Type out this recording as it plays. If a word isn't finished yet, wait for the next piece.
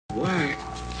What?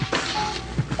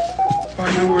 If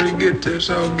I knew where to get this,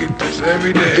 I would get this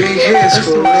every day. Big hits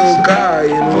for a little guy,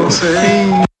 you know what I'm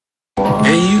saying?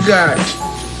 And you got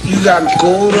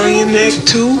gold on your neck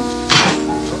too?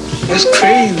 That's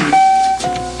crazy.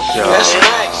 That's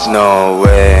nice.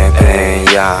 너왜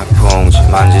그냥 봉지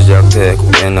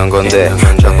만지작대고 있는 건데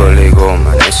쫙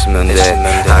벌리고만 있으면 돼.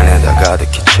 안에다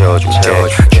가득히 채워줄게.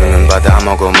 주는 받아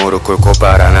먹어 무릎 꿇고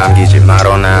빨아남기지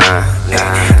말어나.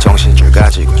 정신줄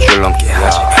가지고 줄 넘게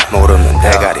하지. 모르면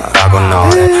대가리 빠고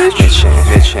너네 미친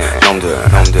놈들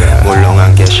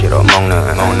물렁한 게 싫어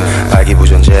먹는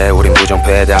발기부전제 우린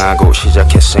부정패당하고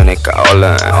시작했으니까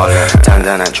얼른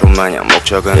단단한 존마냥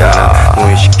목적은 하나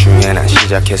무의식 중에 난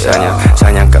시작해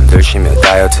사냥감 들시며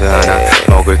다이어트 하나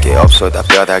먹을 게 없어 다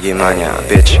뼈다귀 마냥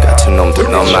비치 같은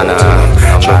놈들 너무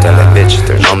많아 조달래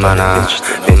비치들 너무 많아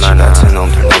비치 같은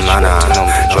놈들 너무 많아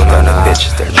조달래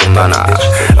비치들 좀 많아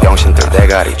병신들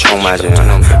대가리 총 맞은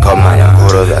겁마냥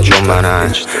굴어다 좀 많아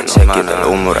새끼들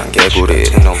우물한 개구리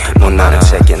못나는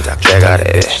새낀 닭대가리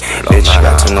비치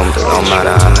같은 놈들 너무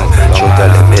많아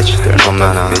조달래 비치들 너무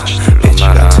많아 비치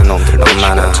같은 놈들 너무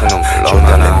많아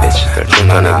조달래 비치들 좀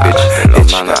많아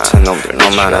비치 같은 놈들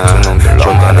너무 많아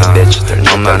조달래 비치들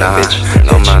너무 많아 비치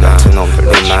같은 놈들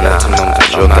너무 많아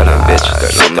조달래 비치들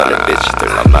너무 많아 비치들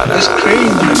너무 많아. That's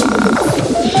crazy.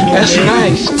 That's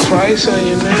nice. Christ on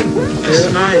your neck. That's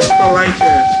nice. I like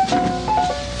that.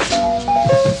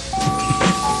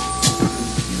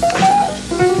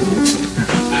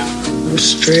 I'm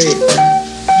straight.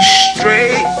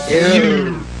 Straight?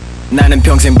 Yeah. 나는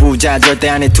평생 부자 절대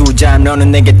안해 투자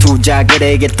너는 내게 투자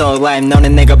그래 이게 thug life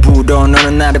너는 내가 부러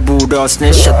너는 나를 부러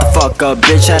Snitch shut the fuck up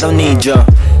bitch I don't need you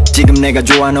지금 내가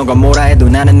좋아 너가 뭐라 해도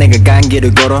나는 내가 간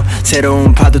길을 걸어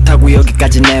새로운 파도 타고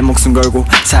여기까지 내 목숨 걸고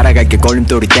살아갈게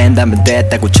걸림돌이 뗀다면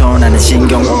됐다고 쳐 나는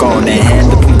신경 꺼 내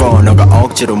핸드폰 꺼 너가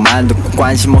억지로 말 듣고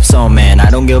관심 없어 man I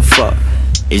don't give a fuck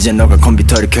이제 너가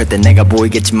컴퓨터를 켤 때 내가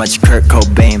보이겠지 마치 Kurt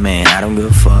Cobain man I don't give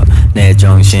a fuck 내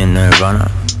정신을 봐라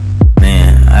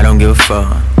Man, I don't give a fuck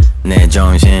내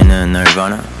정신은 널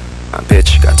봐라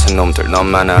비치 같은 놈들 너무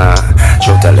많아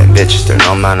조달래 비치들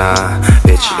너무 많아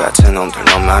비치 같은 놈들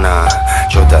너무 많아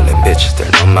조달래 비치들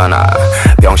너무 많아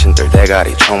병신들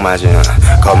대가리 총 맞은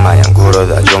겁마냥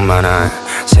굴어다 좀 많아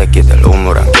새끼들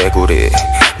우물한 개구리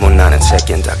못나는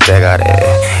새낀 닭대가리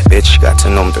비치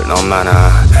같은 놈들 너무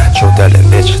많아 조달래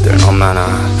비치들 너무 많아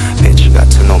비치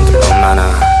같은 놈들 너무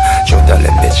많아 조달래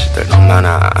비치들 너무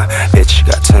많아 비치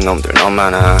같은 놈들 너무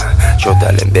많아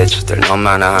조달래 비치들 너무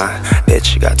많아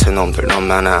비치 같은 놈들 너무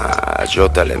많아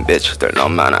조달래 비치들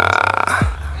너무 많아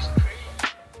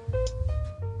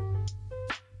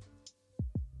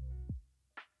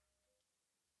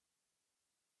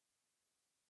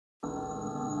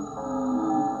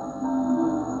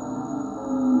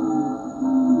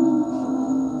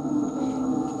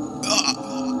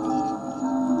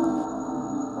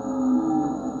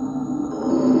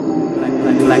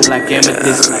like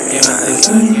amethyst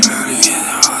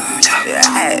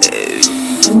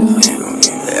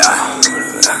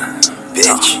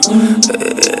bitch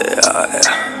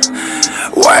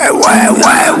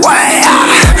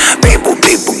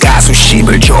people 가수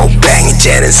씹을 족뱅이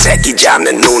쟤는 새끼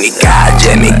잡는 눈이가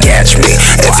재미 catch me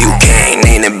if you can't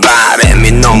니네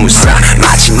바람이 너무 싸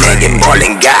마치 내게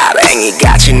벌린 가랭이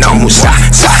같이 너무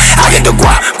싸하게 더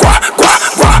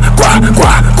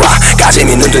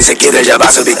가슴이 눈뜬 새끼들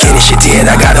잡아서 비키니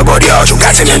시티에다 가둬버려 좀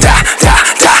같으면 다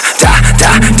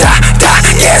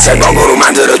개살봉으로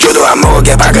만들어줘도 안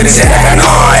먹게 바그는 새다가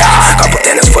너야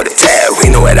컴포테너스 for the tail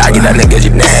휘노애락이 다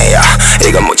느껴지네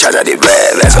이건 못 찾아리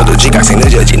랩에서도 지각생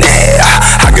늦어지네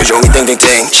학교 종이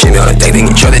땡땡땡 쉬면은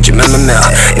땡땡이 초대지 몇몇몇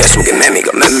내 속에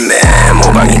매미가 몇몇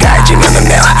모방이 가있지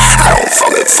몇몇몇 I don't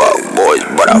fucking fuck boys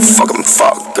but I fucking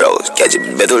fuck girls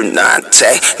개집애들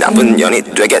나한테 나쁜 년이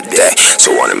되겠대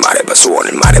소원을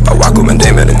말해봐 와꾸면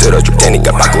되면은 들어줄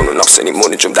테니까 바꾸는 없으니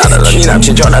문을 좀 닫아라 네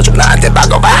남친 전화 좀 나한테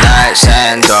바꿔봐 날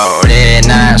샌돌이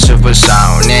난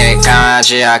슈퍼사우니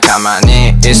강아지야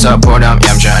가만히 있어보렴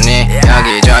얌전히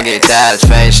여기저기 dead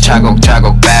face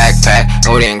차곡차곡 백팩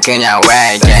우린 그냥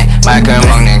외계 마이크를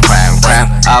먹는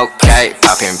KRAMP okay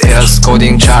popping pills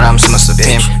코딩처럼 스무스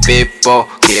빔 빗보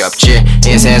귀엽지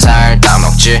이 세상을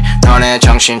따먹지 너네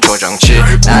정신 조정치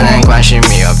나는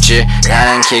관심이 없지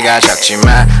나는 키가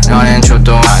작지만 너넨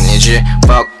족도 아니지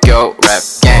fuck your rap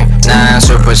game 난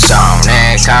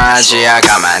슈퍼소닉 강아지야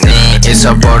가만히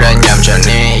있어보렴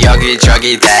얌전히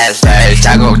여기저기 dead face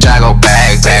차곡차곡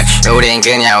백팩 우린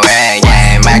그냥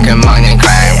외계 맥을 먹는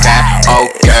KRAMP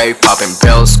오케이 popping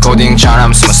pills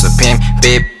코딩처럼 스무스 빔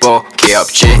삐뽀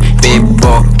귀엽지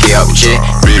삐뽀 귀엽지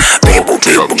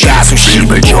삐뽀 가슴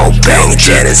씹을 족뱅이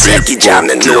쟤는 새끼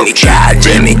잡는 놈이가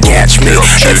재미 catch me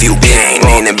if you bang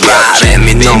니는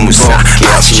바람이 너무 사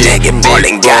마치 내게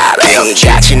벌린 가랭이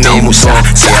같이 너무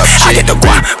사하게 더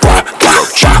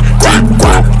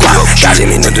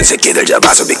가슴이 눈뜬 새끼들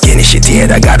잡아서 비키니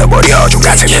시티에다 가둬버려 좀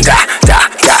같으면 다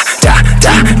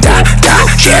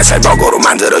게살버거로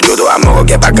만들어줘도 안 먹어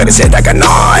개밥그릇에다가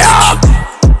넣어요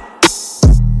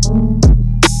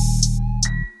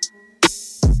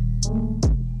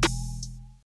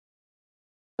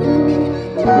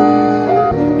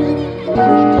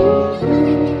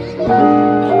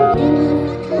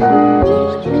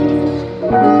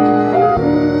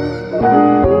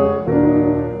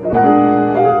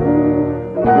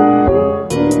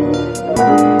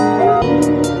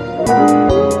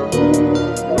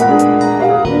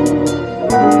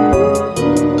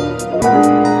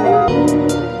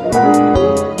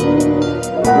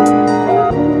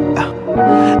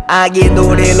악의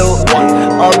노래로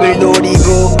억을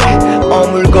노리고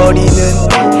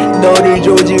어물거리는 너를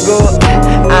조지고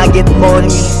I get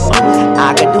money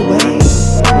I got the way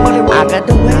I got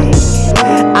the way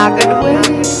I got the way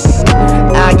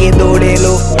악의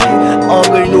노래로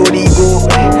억을 노리고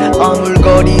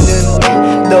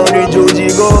어물거리는 너를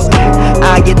조지고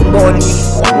I get money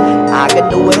I got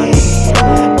the way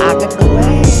I got the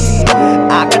way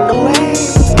I got the way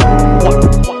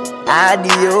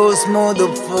아디오스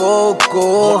모두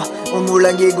포코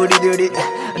우물란 개구리들이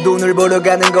돈을 벌어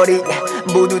가는 거리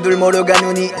모두들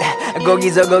몰아가누니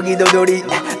거기서 거기도 돌이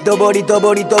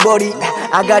떠버리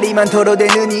아가리만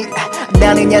털어대느니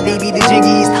나는야 데이비드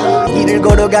지기스타 길을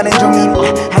걸어가는 종인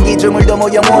한 개종을 더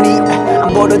모여 모니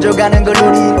안 벌어져가는 걸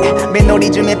우리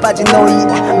맨놀이즘에 빠진 너희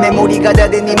메모리가 다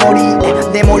된 네 머리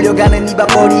내 몰려가는 네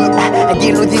밥벌이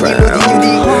길로딘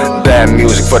유리 Bad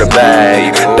music for the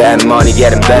bad Bad money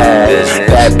getting bad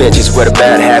Bad bitches with a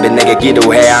bad habit 내게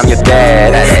기도해 I'm your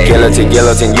dad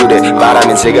Guillotine 유대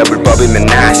바람인 새가 불법이면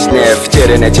I sniff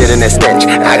찌르네 snitch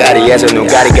아가리에서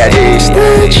눈가리까지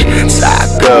stitch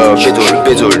싹업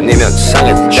삐둘니면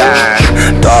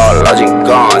상했다 떨어진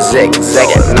건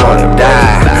zigzag에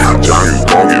놀다 Johnny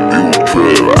gon' give you a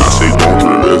trip I say don't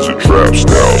trip it's a trap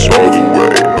styles all the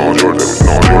way No Jordan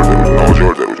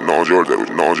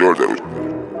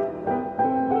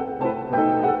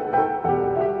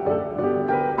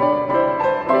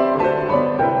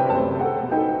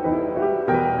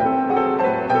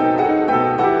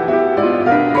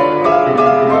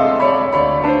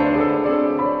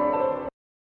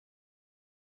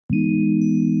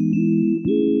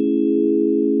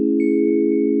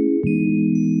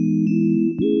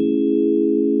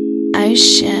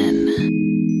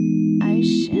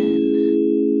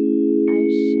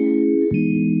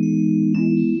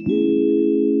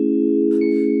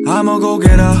I'ma go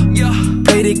get her.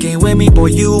 Play the game with me, boy,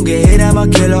 you get hit, I'm a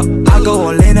killer. I go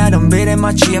all in, I don't bet in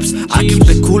my chips. I keep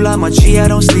it cool, I'm a G, I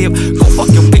don't sleep. Go fuck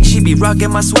your bitch, she be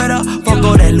rocking my sweater. Fuck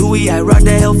all that Louis, I rock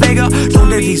that hell figure. Don't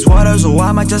let these waters, or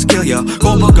I might just kill ya.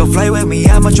 Go book a flight with me,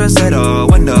 I'm a trendsetter.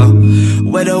 Wonder,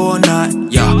 whether or not,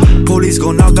 yeah. Police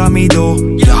gon' knock on me door,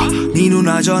 yeah. 네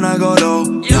누나 전화 걸어,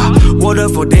 yeah. What the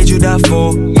fuck did you die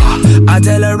for? I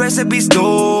tell her recipe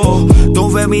store.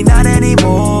 Don't vex me not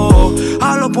anymore.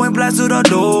 Hollow point blast to the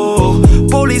door.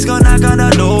 Police gon' knock on the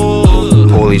door.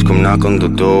 Police come knock on the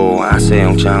door. I say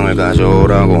영장을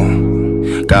가져오라고.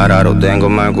 가라로 된 거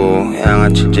말고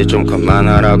양아치 짓 좀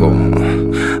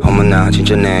그만하라고. 어머나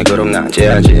진짜 내 그럼 나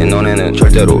재야지. 너네는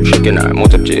절대로 쉽게 날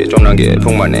못잡지. 좀나게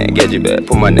풍만해 계집애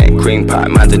품만해 크림파이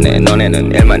만드네.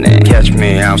 너네는 일만해 Catch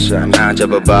me outside 나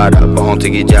잡아봐라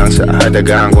뻥튀기 장사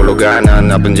하다가 안 걸로 가. 난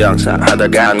나쁜 장사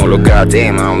하다가 놀러 가.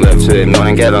 Damn I'm left flip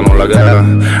너넨 계단 올라가.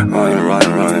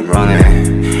 Running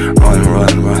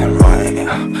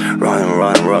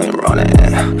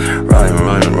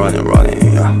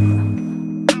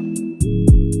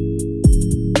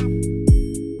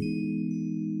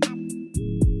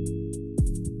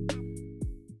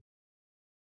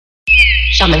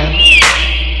Shamana.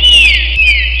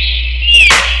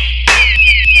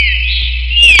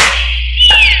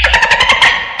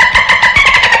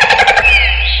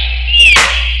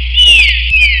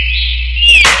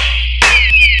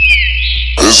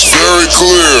 It's very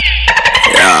clear.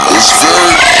 Yeah. It's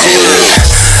very clear.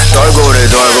 돌고래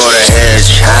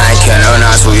hitchhiking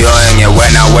은하수 여행에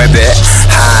when I whip it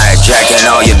hijacking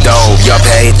all your dope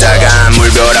옆에 있다가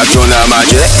물벼락 주나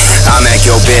맞지 I make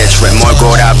your bitch 왜 뭘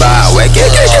꼬라봐 왜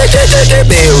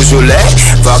비웃을래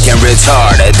fucking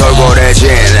retarded 돌고래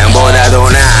진행보다도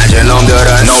낮은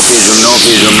놈들은 높이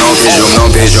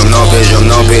좀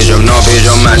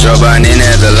와줘봐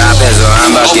니네들 앞에서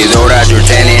한 바퀴 돌아줄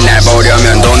테니 날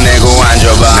보려면 돈 내고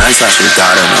앉아봐 난 사실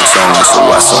다른 행성에서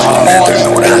왔어 니네들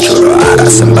놀아주러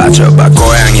알았음 봐줘봐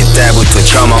고양이 때부터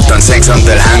처먹던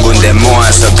생선들 한 군데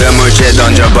모아서 그물질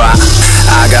던져봐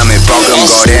아가미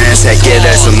뻐끔거리는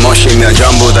새끼들 숨 못 쉬면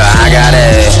전부 다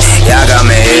아가래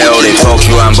야감의 우리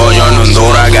폭주한 버전은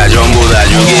돌아가 전부 다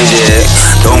죽이지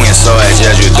동에서의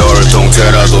제주도를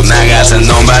통틀어도 나 같은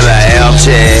놈 바다에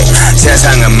없지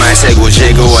세상은 말세고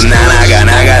지구온 나나가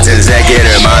나 같은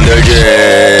새끼를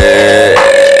만들지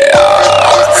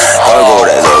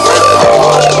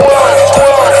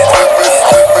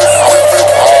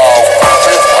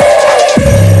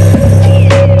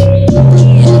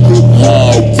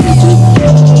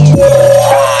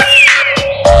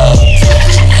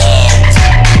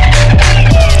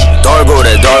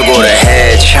돌고래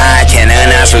hitchhiking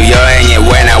하수 여행에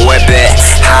when I whip it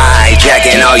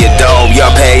hijacking all your dope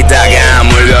옆에 있다가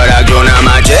물벼락도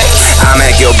남았지 I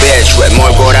make your bitch 왜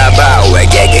뭘 꼬라봐 왜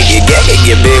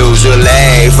개개개개개개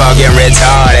비웃을래 fucking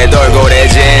retarded 돌고래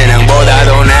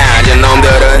지능보다도 낮은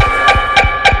놈들은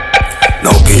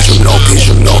높이 좀 높이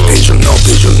좀 높이 좀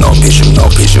높이 좀 높이 좀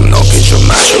높이 좀 높이 좀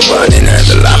마셔봐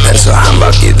니네들 앞에서 한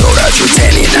바퀴 돌아줄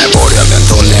테니 날 보려면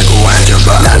돈 내고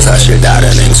앉아봐 난 사실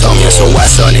다른 행성에서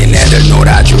왔어 니네들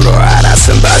놀아주러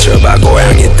알았음 봐줘봐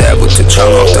고양이 때부터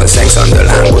처먹던 생선들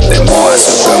한 군데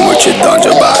모아서 그물질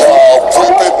던져봐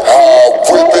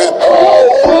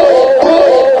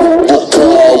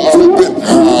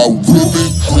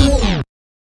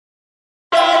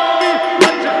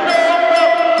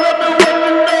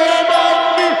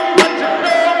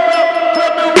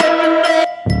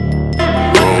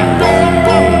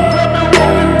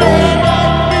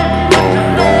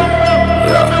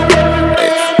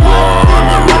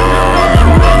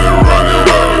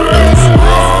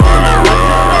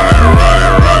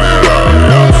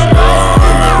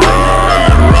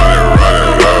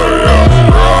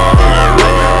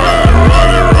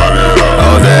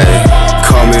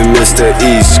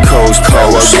East Coast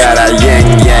power gotta yang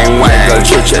yang wang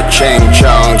chicha ching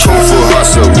chong kung fu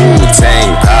hustle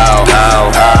Wu-Tang pow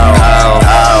pow pow pow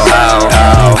pow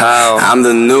pow pow I'm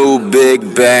the new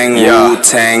Big Bang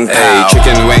Wu-Tang pow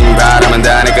chicken wing 바라만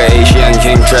다니까 Asian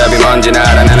King Trap이 뭔지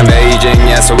알아 나는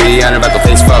베이징에서 위안을 받고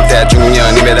face fuck that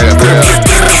중년 입에다가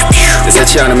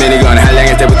대세치 않은 미니건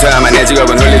한량일 때부터 아마 내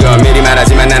직업은 홀리건 미리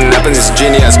말하지만 나는 나쁜 짓은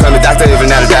genius Call me Dr. Evil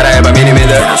나를 따라해봐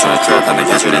미니미들 나중에 트랩하는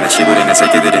개줄이나 시부리는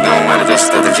새끼들이 너무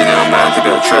많아졌어 다들 지네 엄마한테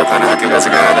배워 트랩하는 학교 가서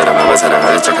가다라 마법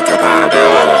사랑하는 척 같아 하나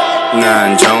배워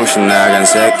난 정신 나간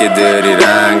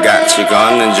새끼들이랑 같이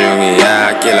걷는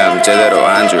중이야 길람 제대로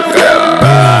안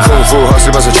줄까 쿵푸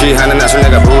헛을 벗어 취하는 나술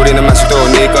내가 부리는 마술도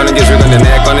네 거는 기술 근데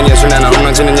내 거는 예술 나는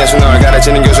엉망치는 예술 널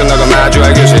가르치는 교수 너가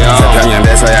마주할 교수형 서평양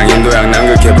대서양 인도양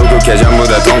남극해 북극해 전부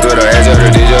다 통틀어 해저를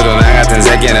뒤져도 나 같은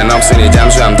새끼는 없으니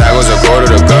잠수함 타고서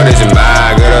고르륵 거리지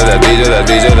마 그러다 뒤져다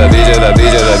뒤져다 뒤져다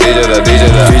뒤져다 뒤져다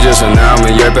뒤져다 뒤져서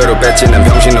나오면 10배로 뺏지 난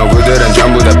병신 오구들은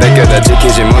전부 다 뺏겨다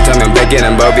지키지 못하면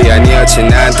뺏기는 법이야 네 여친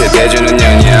나한테 대주는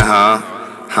년이야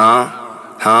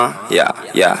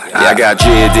yeah. I got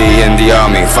GED in the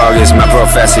army Fuck is my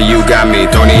professor you got me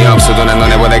돈이 없어도 난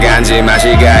너네보다 간지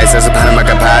맛이가 있어서 파는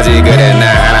맛과 파지 그래 나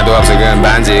하나도 없어 그건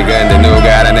반지 근데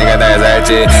누가 알아 내가 다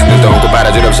살지 눈도 없고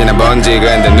빨아줄 없이 난 번지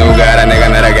근데 누가 알아 내가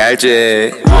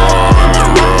날아갈지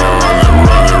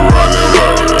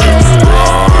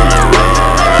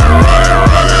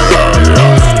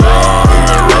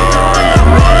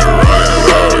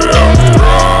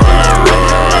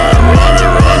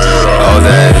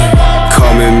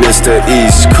Mr.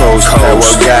 East Coast power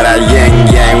gotta yang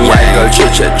yang wang 걸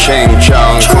chicha ching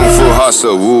chong kung fu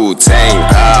hustle Wu-Tang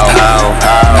pow pow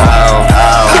pow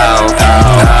pow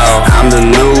pow I'm the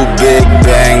new Big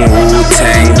Bang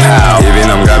Wu-Tang pow 입이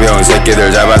너무 가벼운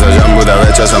새끼들 잡아서 전부 다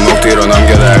외쳐서 목 뒤로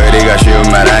넘겨다 의리가 쉬운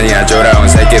말 아니야 쫄아온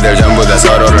새끼들 전부 다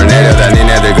서로를 내려다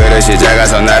니네들 그릇이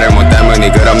작아서 나를 못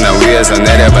담으니 그럼 나 위에서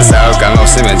내려봐 싸울 깡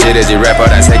없으면 지르지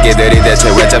래퍼란 새끼들이 대체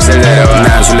왜 짭을 내려와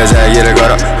난 순례자의 길을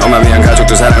걸어 엄마 미안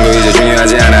가족도 사랑도 이제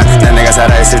중요하지 않아 난 내가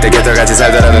살아있을 때 개털같이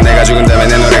살더라도 내가 죽은 다음에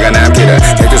내 노래가 남기를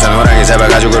백두산 호랑이 잡아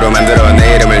가죽으로 만들어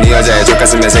내 이름을 네 여자의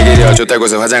젖가슴에 새기려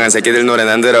쫓달고서 화장한 새끼들 노래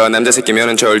난 들어 남자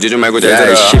새끼면은 저울지 좀 말고 잘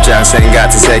들어 십장생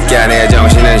같은 새끼야 내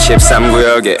정신은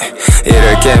 13구역에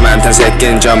이럴 게 많단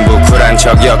새낀 전부 쿨한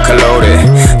척 역할로래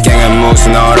갱은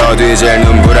무슨 얼어 뒤질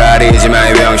눈부라리지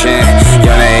마이 병신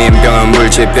연예인병은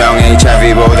물질병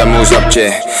HIV보다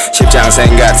무섭지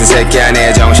십장생 같은 새끼야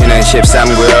내 정신은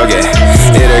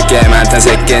 13구역에 이럴 게 많단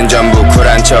새낀 전부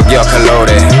쿨한 척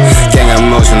역할로래 갱은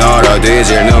무슨 얼어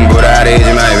뒤질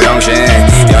눈부라리지 마이 병신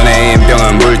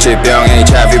연예인병은 물질병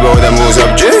HIV보다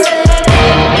무섭지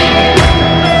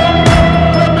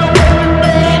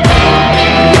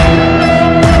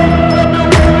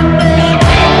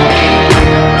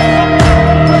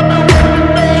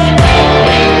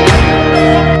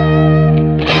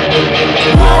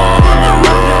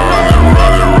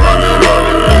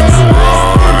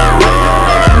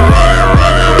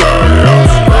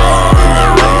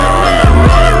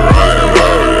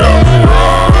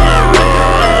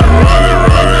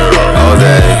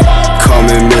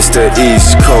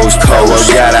West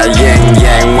Coast 가라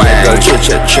갱갱 왈걸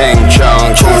주체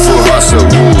챙청 총수 허슬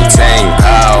Wu-Tang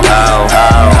pow pow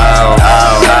pow pow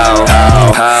pow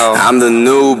pow pow I'm the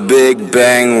new Big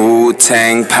Bang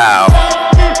Wu-Tang pow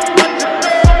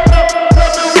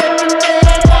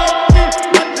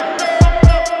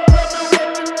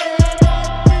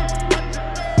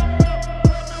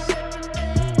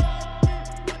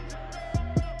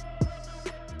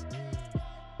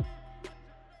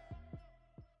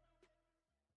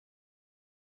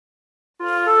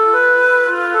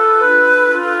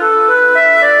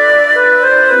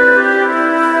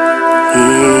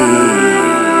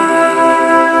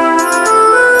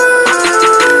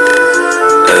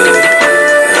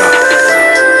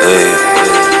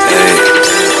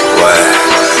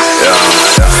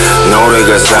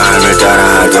노래가 삶을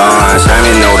따라하던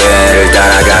삶의 노래를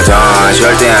따라가던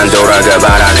절대 안 돌아가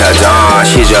바라가던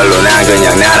시절로 난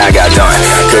그냥 날아가던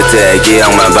그때의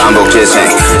기억만 반복 재생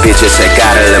빛의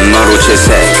색깔을 눈물로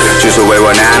채색 주소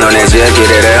외워 난 너네 집 길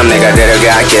이름 내가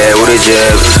데려갈게 우리 집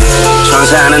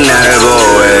천사는 나를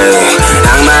보호해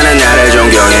악마는 나를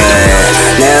존경해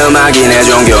내 음악이 내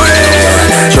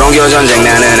종교네 종교 전쟁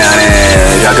나는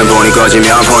안해 가끔 폰이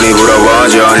꺼지면 폰이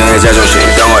부러워져 내 자존심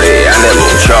덩어리 안 돼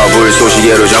뭉쳐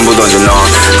불쏘시개로 전부 던져 넌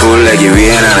불내기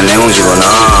위해 나는 내몸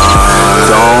집어넣어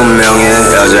또 운명의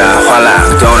여자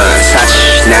활랑 또는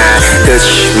사치 난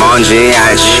끝이 뭔지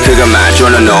알지 그것만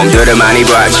주는 놈들을 많이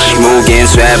봤지 무긴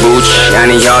쇠붙이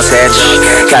아닌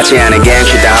혀세치 같이 하는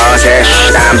갱치 다 허세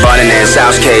안 버는 내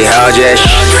South K 허재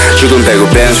죽음 배고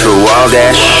been through all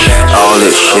that all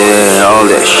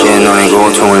that shit 너네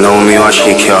고통을 너무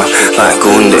미화시켜 like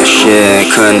군대 shit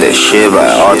근데 씨발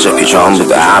어차피 전부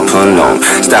다 아픈 놈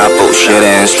Stop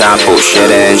bullshitting stop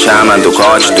bullshitting 잠만도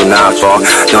거짓도 나빠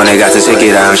너네 같은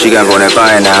새끼랑 시간 보낼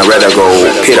바에 난 rather go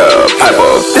Peter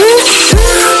Piper bitch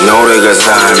노래가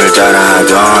삶을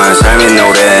따라하던 삶의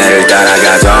노래를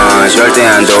따라가던 절대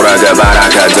안 돌아가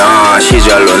바라가던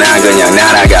시절로 난 그냥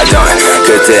날아가던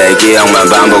그때의 기억만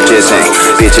반복 재생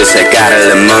빛의 색깔을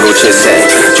눈물로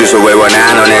채색 주소 외워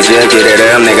난 너네 집 길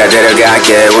이름 내가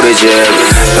데려갈게 우리 집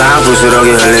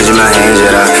방부스러기 흘리지마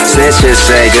행제라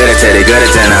스치세 그래 테리 그래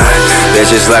테나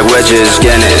Bitches like witches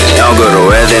걔네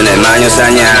역으로 애들네 마녀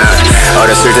사냥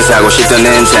어렸을 때 사고 싶던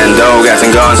닌텐도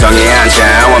같은 건성이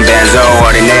한참 원 벤조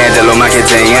어린애들로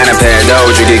마케팅하는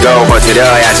패도 죽이고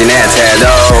버티려야지 내 태도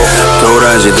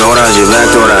도라지 도라지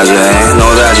백도라지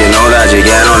노다지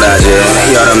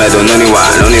개노다지 여름에도 눈이 와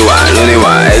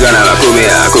이건 아마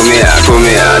꿈이야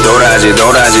도라지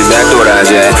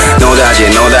백도라지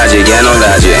노다지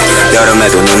개노다지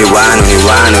여름에도 눈이 와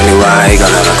이건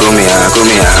아마 꿈이야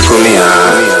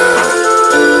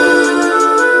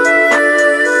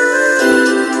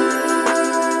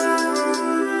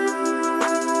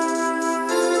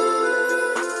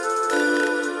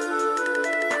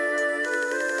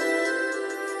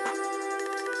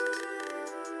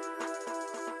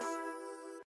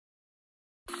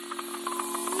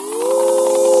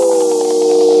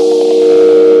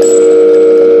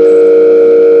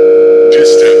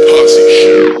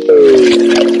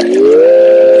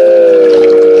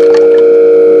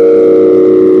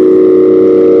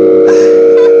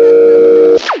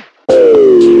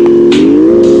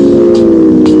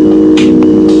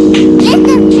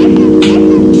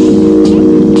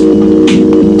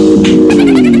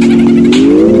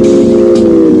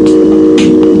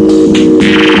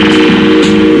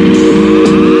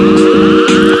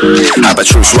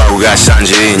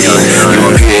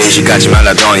까지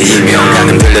말라던 이명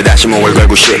가끔 들려 다시 목을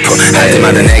걸고 싶어 할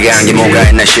때마다 내게 한 게 뭐가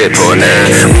있나 싶어 내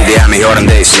위대함이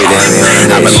혈안돼 있어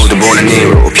아마 모두 보는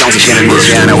이유로 평생 신을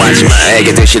믿지 않아 왔지만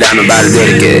애게 뜻이라면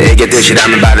받아들일게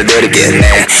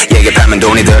내 얘기하면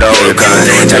돈이 들어올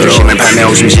건 자존심을 팔며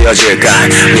웃음 지어질까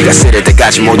네가 쓰릴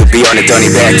때까지 모두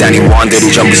비워냈더니 백단위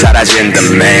원들이 전부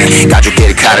사라진다며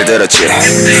가족끼리 칼을 들었지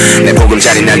내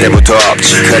보금자리 날 때부터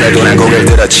없지 그래도 난 고개를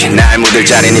들었지 날 묻을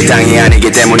자리는 이 땅이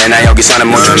아니기 때문에 나 여기서는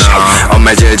멈췄지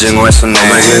엄마 제일 증오했었네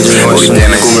우리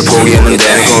때문에 꿈을 포기했는데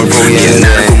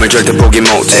나는 꿈을 절대 포기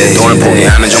못해 돈을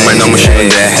포기하면 정말 너무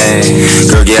쉬운데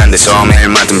그게 안 돼서 매일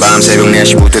맡은 밤 새벽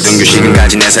 4시부터 등교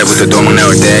시간까지 4살부터 도망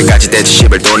나올 때까지 대체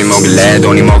시발 돈이 뭐길래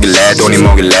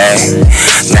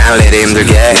날 일이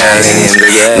힘들게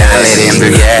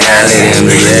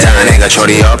다 내가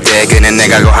철이 없대 그는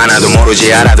내가 그거 하나도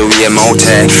모르지 알아도 이해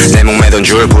못해 내 몸매던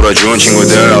줄 풀어준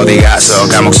친구들 어디 가서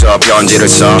감옥 써 편지를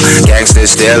써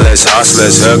Gangsters, stealers,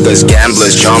 hustlers, hookers,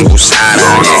 gamblers 전부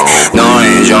사랑해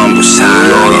너네 전부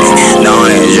사랑해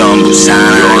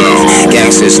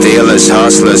Gangsters, stealers,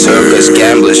 hustlers, hookers,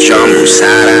 gamblers 전부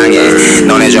사랑해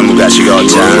너네 전부 가시고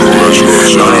자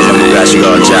너네 전부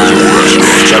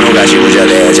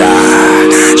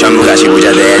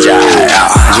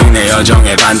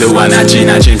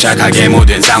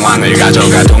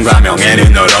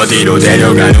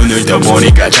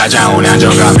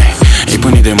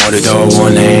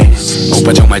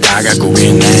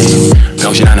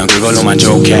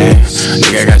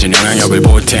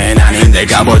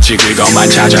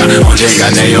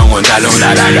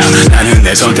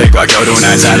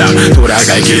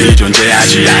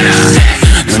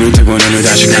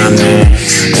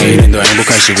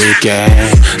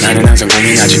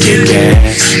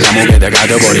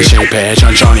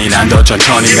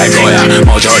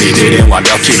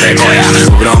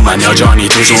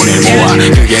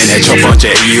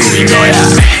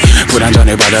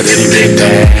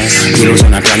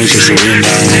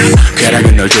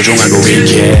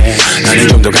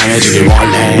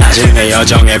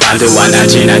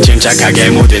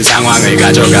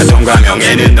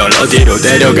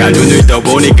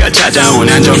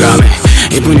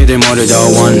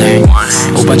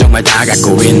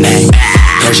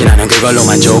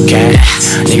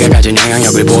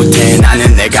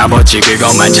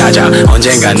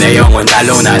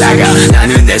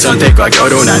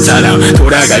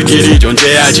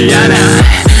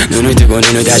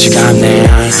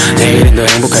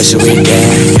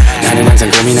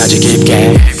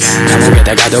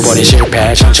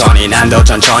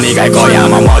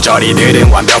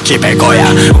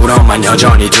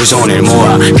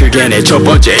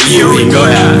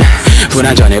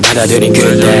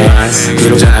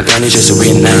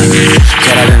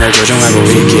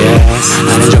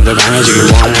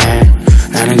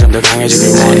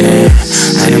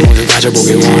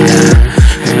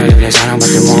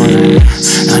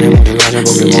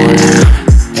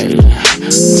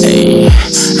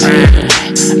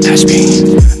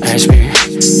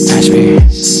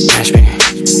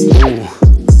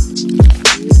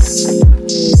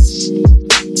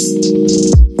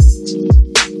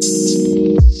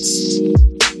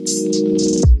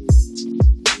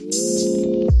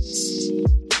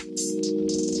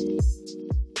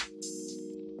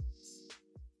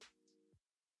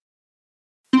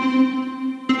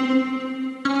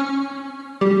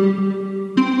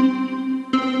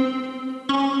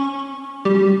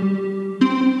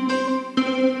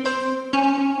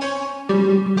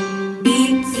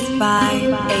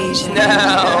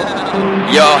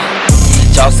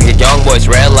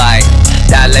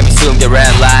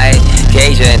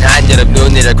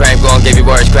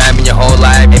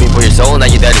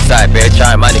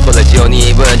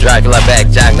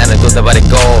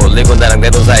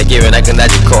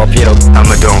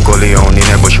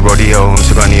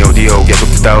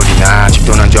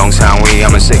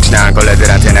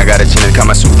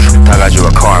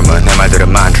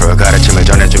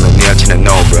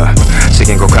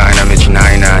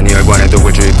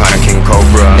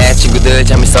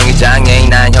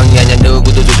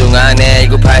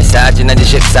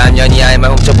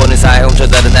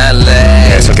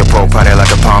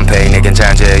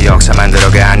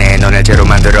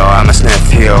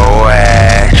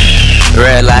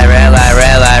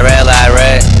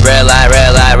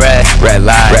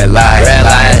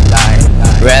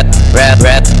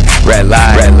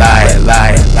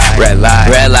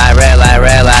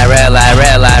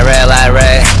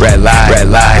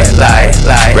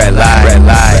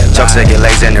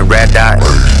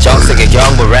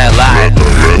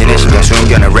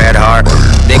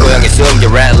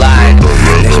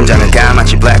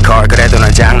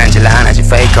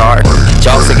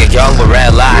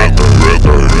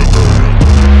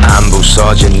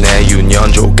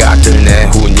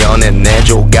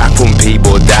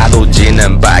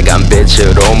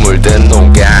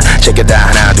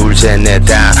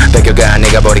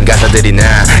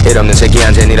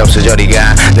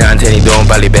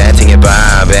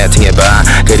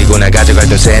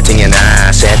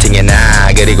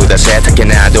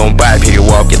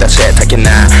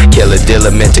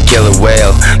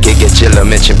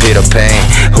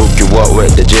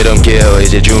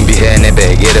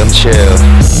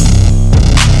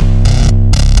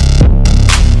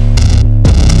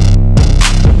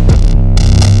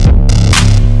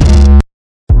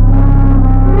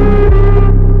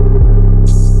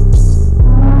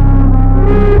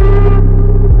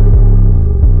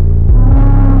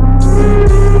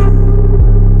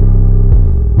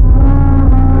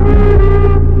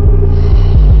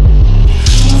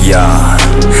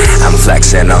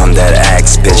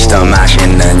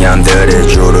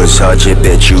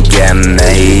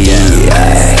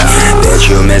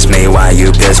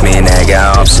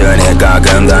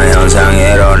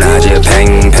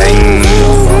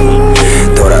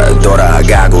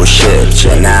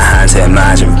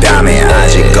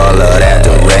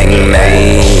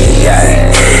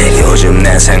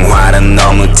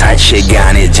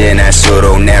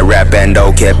갈수록 내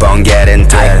랩밴도 keep on getting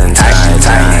tight.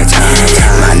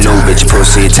 My new bitch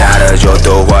pussy 다르죠.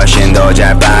 또 훨씬 더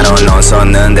잘 빨아. 넌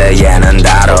썼는데 얘는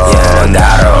다뤄.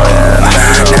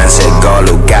 난 새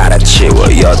걸로 갈아치워.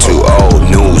 You're too old,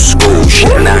 new school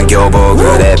shit. 난 교보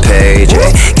그대 페이지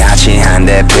같이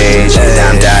한대 페이지.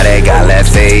 다음 달에 갈래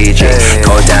페이지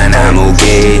고단나무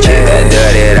게이지.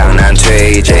 애들이랑 난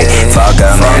twee지. Fuck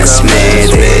a man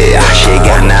Smithy.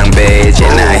 시간 낭비지.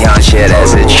 나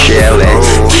현실에서 chillin',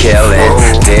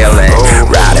 killin', dealin',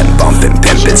 riding, bumpin',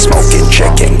 pimpin', smoking,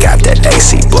 chicken, got that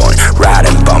AC blowin'.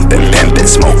 Riding, bumpin', pimpin',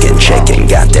 smoking, chicken,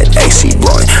 got that AC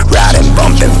blowin'. Riding,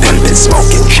 bumpin', pimpin',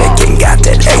 smoking, chicken, got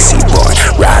that AC blowin'.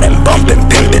 Riding, bumpin',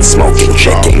 pimpin', smoking,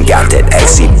 chicken, got that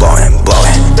AC blowin',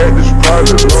 blowin'.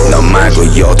 No 말고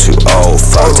you're too old,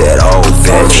 fuck that old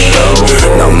bitch.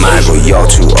 No 말고 you're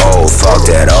too old, fuck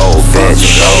that old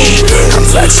bitch. I'm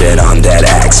flexing on that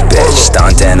ex bitch,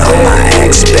 stunting on my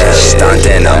ex bitch,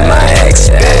 stunting on my ex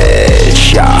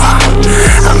bitch. Yeah.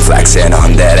 I'm flexing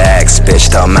on that ex bitch.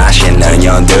 더 맛있는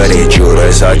년들이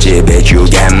줄을 섰지. Bitch you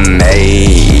get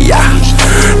me. Yeah.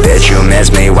 Bitch you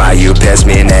miss me while you piss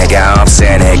me. 내가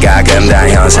없으니까 금단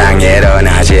현상이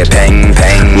일어나지. Ping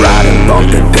ping. Riding,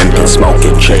 bumping, pimping,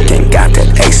 smoking, chicken, got that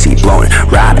AC blowing.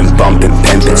 Riding, bumping,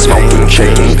 pimping, smoking,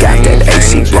 chicken, got that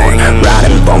AC blowing.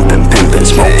 Riding, bumping, pimping,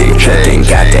 smoking, chicken,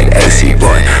 got that AC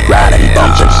blowing. Riding,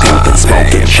 bumping, pimping,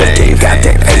 smoking, chicken, got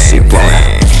that AC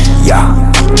blowing. Yeah,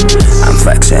 I'm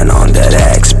flexing on that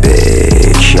ex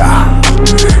bitch. Yeah,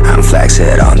 I'm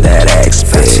flexing on that ex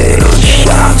bitch.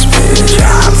 Yeah,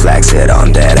 I'm flexing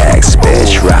on that ex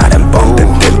bitch. Riding,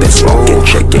 bumping, pimping, smoking,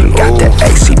 chicken, got that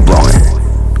AC blowing.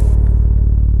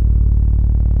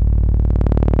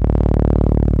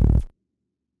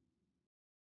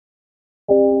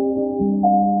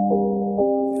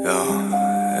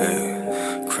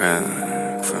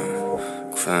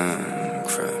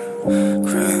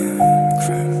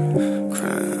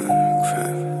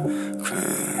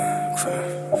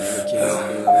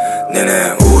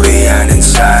 너는 우리 아는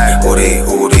살 우리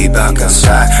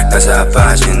바깥살 나사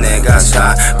빠진 내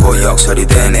가사 고역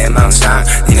처리된 내 망상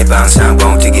니네 방상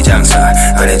뻥튀기 장사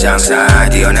안에 장사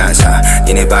아이디어 난사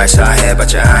니네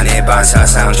발사해봤자 안에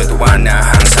반사상 저도 왔나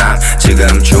항상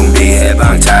지금 준비해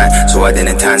방탈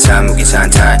소화되는 탄산 무기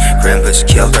산탈 KRAMP's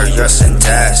killer your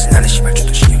sentence 나는 시발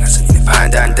주도 신경 안 써 니네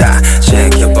판단 다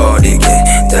챙겨버리게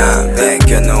다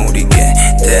벗겨놓으리게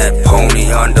That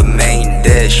pony on the main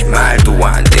dish 말도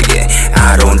안 되게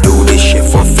I don't do this shit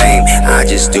for fame I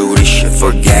just do this shit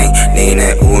for gain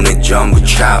니네 운은 전부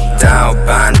chopped out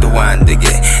반도 안 되게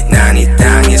난 이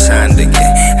땅에 산다게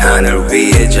하늘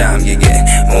위에 잠기게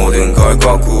모든 걸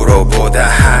거꾸로 보다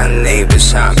한 입에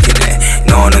삼키네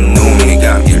너는 눈이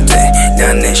감길 때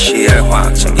난 내 시야를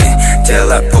확장해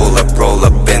Till I pull up roll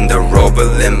up in the rover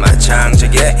in my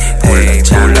장작에 골라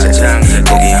장작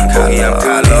고기한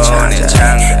칼로 내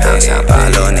장작 항상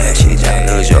발로 내 시작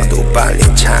늦어도 빨리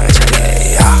창작해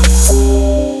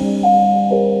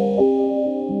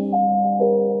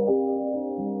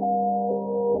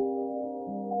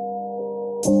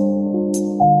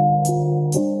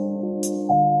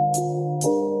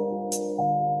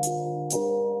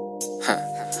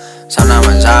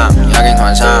삼남환상 여긴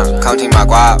환상 카운팅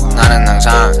마과 나는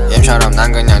항상 엠처럼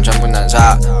난 그냥 전부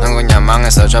난사 넌 그냥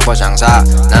망했어 접어 장사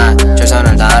난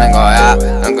최선을 다하는 거야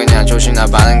넌 그냥 조시나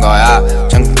바는 거야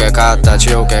천국에 갔다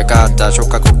지옥에 갔다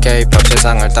족같고 K-pop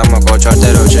세상을 따먹고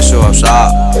절대로 질 수 없어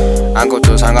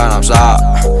아무것도 상관없어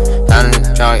나는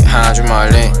저기 아주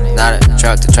멀리 나를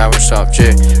절대 잡을 수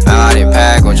없지 아가리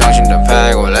패고 정신도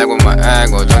패고 레고만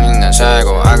애고 돈 있는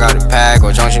새고 아가리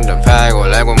패고 정신도 패고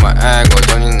레고만 애고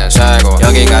돈 있는 새고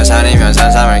여기가 산이면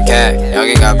산삼을 캐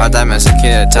여기가 바다면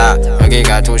스키를 타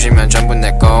여기가 도시면 전부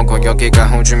내 거고 여기가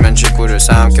호주면 지구를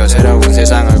삼켜 새로운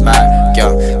세상을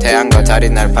밝혀 태양과 달이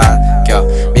날 밝혀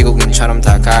미국인처럼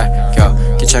다 가르쳐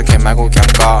귀찮게 말고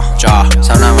겪어줘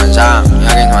삼남환상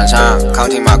여긴 환상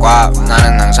카운팅 마과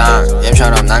나는 항상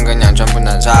엠처럼 난 그냥 전부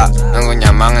난사 넌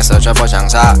그냥 망했어 접어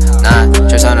장사 난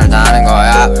최선을 다하는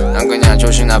거야 넌 그냥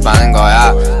조시나 바는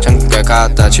거야 천국에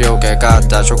갔다 지옥에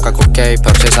갔다 족같고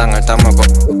K-pop 세상을 따먹고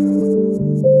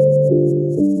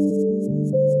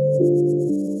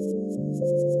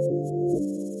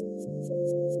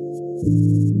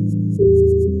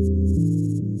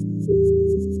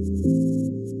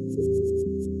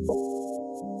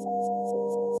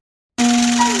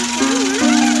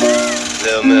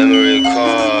The memory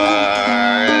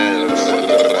card.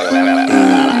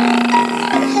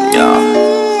 Yeah,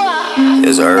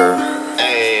 yes sir.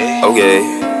 Okay,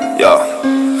 yeah.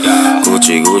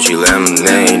 Gucci Gucci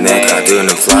lemonade 내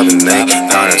카드는 flopping mate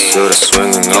파란스라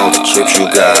swinging all the chips you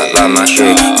got like my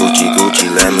shit Gucci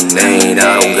Gucci lemonade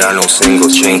I don't got no single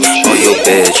chain Oh you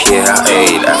bitch yeah I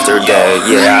hate after that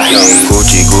yeah I hate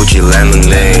Gucci Gucci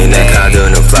lemonade 내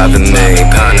카드는 flopping mate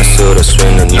파란스라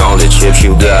swinging all the chips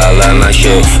you got like my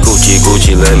shit Gucci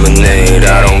Gucci lemonade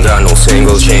I don't got no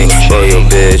single chain Oh you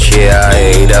bitch yeah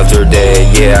I hate after that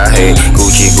yeah I hate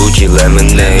Gucci Gucci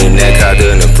lemonade 내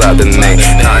카드는 flopping mate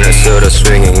파란스라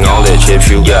swinging all the chips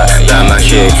you got like my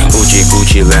shit Gucci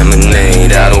Gucci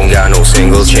lemonade I don't got no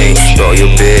single chain Oh you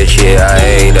bitch yeah I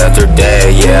hate after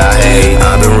that yeah I hate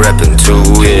I've been rapping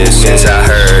 2 years since I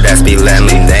heard that's be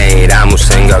lemonade 아무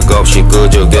생각 없이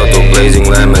그저 곁도 blazing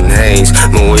lemon haze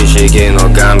무의식에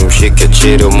널 감염시켜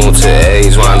치료 못해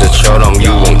AIDS 환자처럼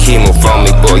you want chemo from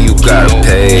me boy you gotta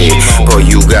pay boy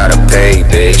you gotta pay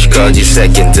bitch cause you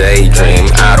second daydream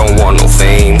I don't want no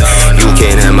fame you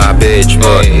can't have my bitch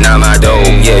but not my dough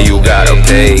yeah you gotta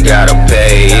pay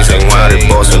이 생활을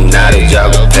벗어나려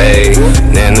작업해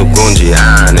내 누군지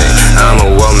아네 I'm a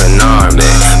woman army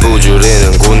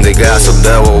부주리는 군대 가서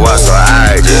배워와서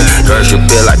알지 Girl you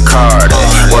feel like Cardi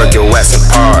work your ass and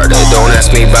party Don't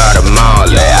ask me about the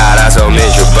molly 알아서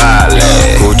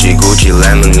미쳐발래 Gucci Gucci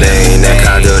lemonade 내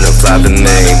카드는 flopping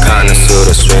mate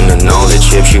파란스라 swinging all the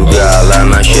chips you got like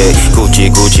my shit Gucci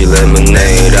Gucci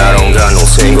lemonade I don't got no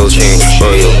single chain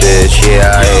Oh you bitch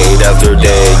yeah I hate after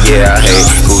that yeah I hate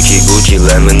Gucci Gucci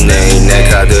lemonade 내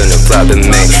카드는 flopping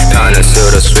mate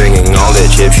파란스라 swinging all the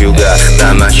chips you got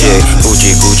like my shit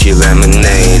Gucci Gucci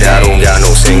lemonade I don't got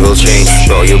no single chain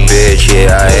Oh you bitch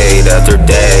yeah I hate after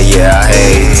that yeah I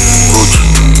hate Gucci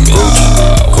Gucci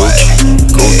Gucci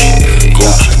Gucci Gucci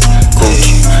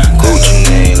Gucci Gucci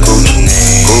Gucci Gucci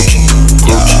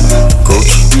Gucci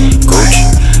Gucci Gucci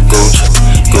Gucci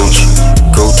Gucci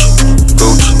Gucci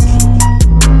Gucci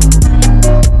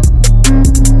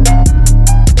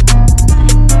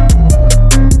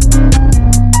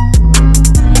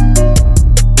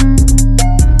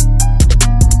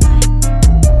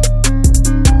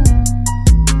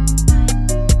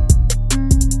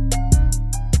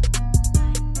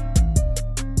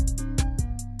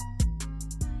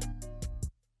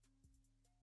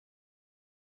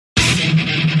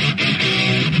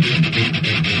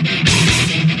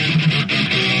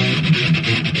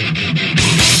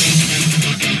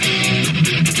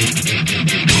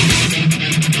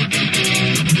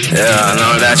Yeah,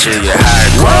 널 다치게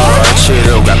할걸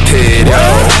치료가 필요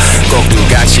꼭 두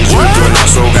가지 줄 끊어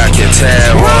소각해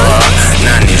태워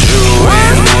난 네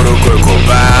주위에 무릎 꿇고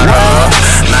바로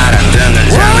말 안 듣는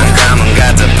장난감은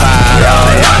갖다 팔어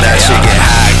널 다치게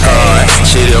할걸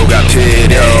치료가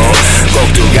필요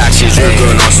꼭 두 가지 줄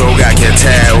끊어 소각해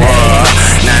태워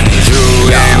난 네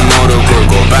주위에 무릎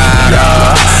꿇고 바로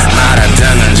말 안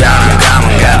듣는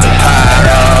장난감은 갖다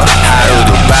팔어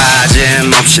하루도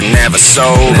빠짐없이 never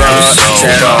sober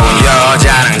새로운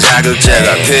여자랑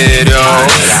자극제가 필요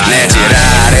내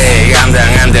지랄이 감당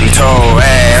안 됨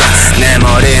토해 내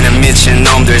머리는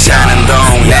미친놈들 사는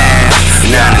동네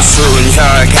나는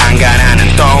순혈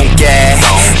강간하는 똥개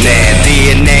내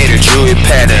DNA를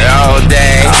주입해도 all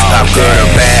day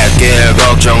밥그릇 뺏길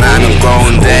걱정하는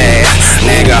꼰대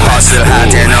내가 허슬할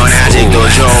때 넌 아직도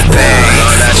좁해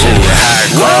널 다치게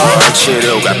할걸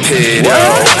치료가 필요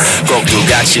꼭 두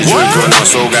가지 줄 끊어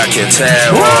소각해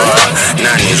태워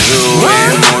난 네 주위에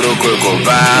무릎 꿇고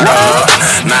바로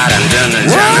말 안 듣는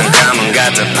장난감은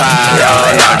갖다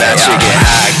팔어 널 다치게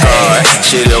할걸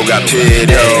치료가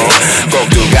필요 꼭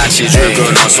두 가지 줄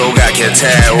끊어 소각해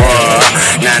태워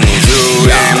난 네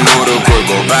주위에 무릎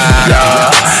꿇고 바로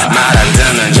말 안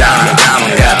듣는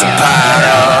장난감은 갖다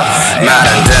팔어 말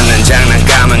안 듣는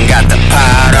장난감은 갖다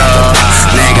팔어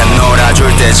내가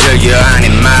놀아줄 때 즐겨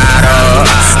아닌 말어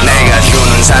내가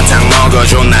주는 사탕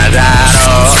먹어줘 나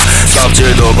달어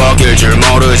껍질도 벗길 줄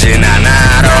모르진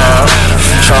않아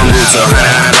처음부터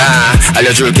하나하나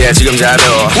알려줄게 지금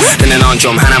자료 근데 넌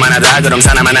좀 하나만 하다 그럼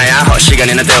사나만 하야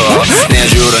시간이나 때워 내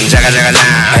줄은 자가자가자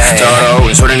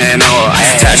더러운 소리 내며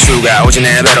탈수가 오지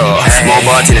내 배로 못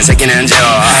버티는 새끼는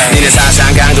재워 니네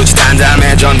사상 강도치 탄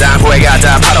다음에 전당 후회가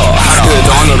다 팔어 그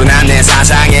돈으로 난 내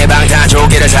사상의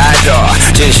방탄조끼를 살펴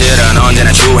진실은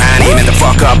언제나 주한이면 the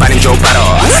fuck up 아님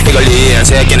족바로 이걸 이해한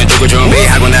새끼는 죽을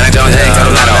준비하고 나랑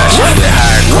전쟁터로 날아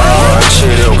할걸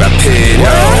치료가 필요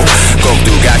꼭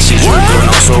두 가지 줄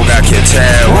끊어 소각해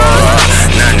태워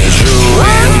난 네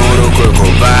주위에 무릎 꿇고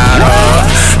바로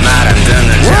말 안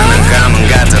듣는 장난감은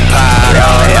갖다 팔어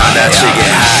널 다치게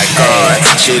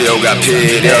할걸 치료가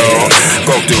필요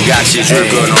꼭 두 가지 줄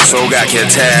끊어 소각해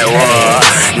태워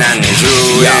난 네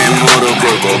주위에 무릎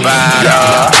꿇고 바로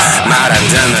말 안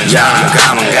듣는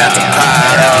장난감은 갖다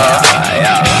팔어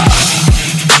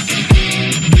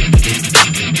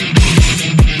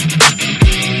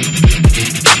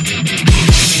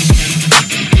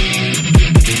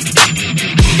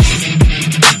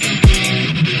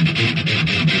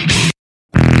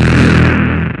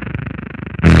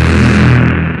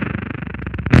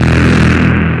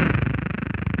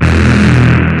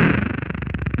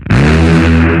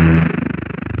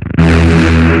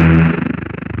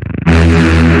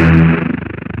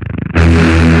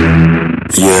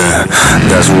Yeah,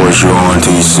 that's what your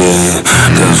auntie said.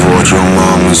 That's what your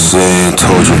mama said.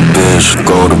 Told you bitch,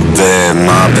 go to bed.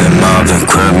 My bed,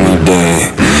 crap me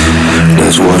dead.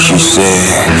 That's what she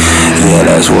said. Yeah,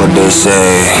 that's what they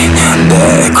say.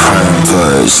 That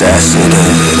crampers, acid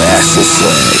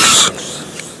sex.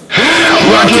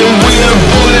 Rockin' with a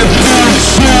bulletproof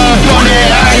smooth on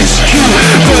that ice cube.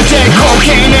 Put that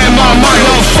cocaine in my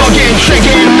motherfucking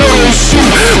chicken noodle soup.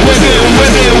 Whip it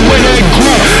with a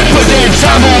group. Put that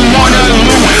time on a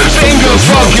loop. Finger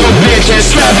fuck your bitch and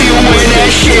slap you with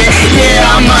that shit. Yeah,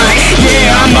 I might.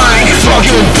 Fuck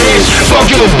your bitch.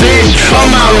 On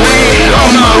my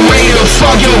way to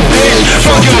fuck your bitch.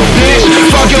 Fuck your bitch.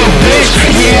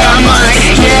 Yeah, I might.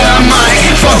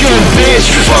 Fuck your bitch.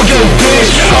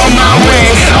 On my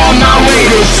way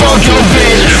to fuck your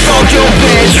bitch.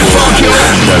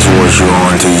 That's what your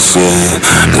auntie said.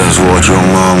 That's what your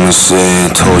mama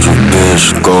said. Told you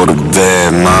bitch, go to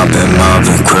bed. My bed,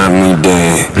 crap me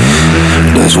dead.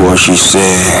 That's what she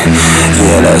said.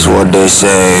 Yeah, that's what they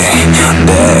say.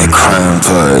 That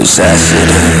crampers, acid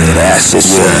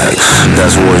sex.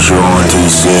 That's what your auntie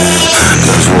said.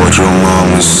 That's what your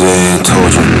mama said.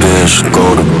 Told you bitch,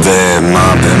 go to bed.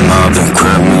 My bed,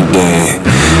 crap me dead.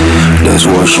 That's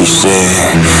what she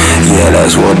said. Yeah,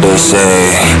 that's what they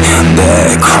say.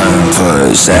 That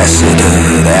crampers, acid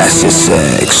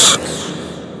sex.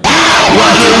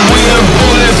 Rockin' with a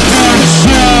bulletproof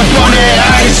smooth on that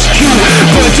ice cube.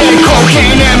 Put that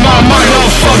cocaine in my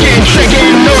motherfucking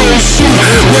chicken noodle soup.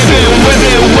 Whip it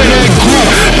with a group.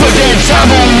 Put that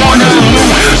time on a loop.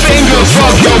 Finger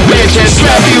fuck your bitch and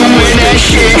slap you with that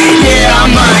shit. Yeah, I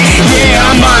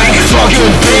might. Fuck your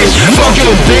bitch.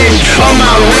 On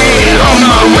my way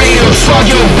to fuck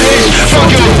your bitch.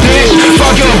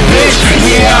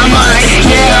 Yeah, I might.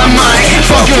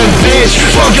 Fuck your bitch.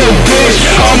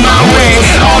 On my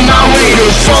way to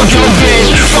fuck your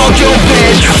bitch.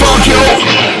 Fuck your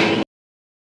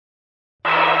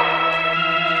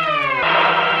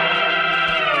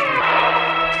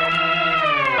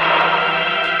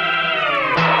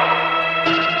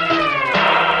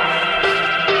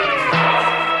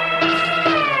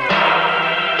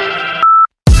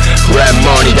랩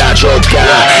머니 다 좁가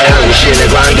한국 시내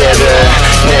관계들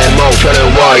내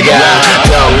목표는 월가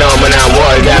병 너무나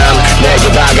월담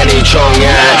내게 박아니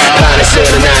총알 판에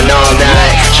쓰는 난 all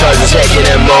night 철든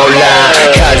새끼는 몰라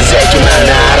가진 새끼만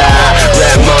알아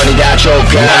랩 머니 다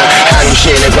좁가 한국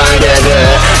시내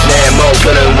관계들 내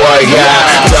목표는 월가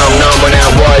병 너무나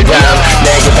월담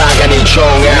내게 박아니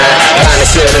총알 판에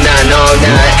쓰는 난 all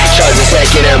night 철든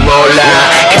새끼는 몰라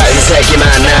가진 새끼만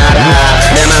알아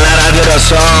내 말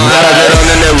알아들었어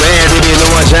알아들었는데 왜 TV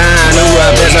누워자 누구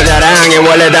앞에서 자랑해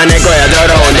원래 다 내 거야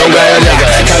더러운 돈과 여자가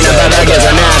강남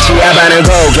바닥에서 나 치아바는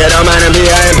고개로 많은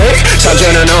VIP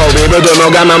삼촌은 오비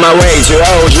부두모가 on my way to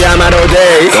OG 아마로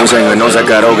day 동생은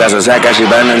오사카로 가서 살갗이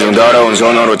받는 중 더러운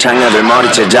손으로 창녀들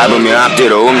머리채 잡으며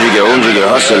앞뒤로 움직여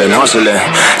hustling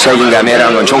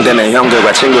책임감이란 건 총 때문에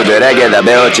형들과 친구들에게 다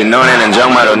배웠지 너네는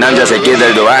정말로 남자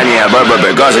새끼들도 아니야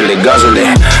벌벌벌 거슬리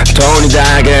돈이 다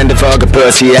근데 fuck a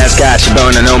pussy ass 같이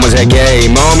보는 놈의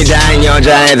몸이 다인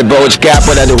여자애들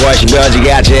보지값보다도 훨씬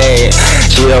벼지같이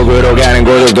지옥으로 가는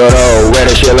고속도로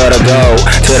외로 실러라도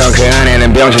트렁크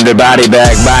안에는 병신들 body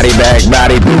bag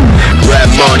랩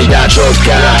머니 다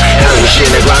좁가 한국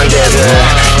시내 관계들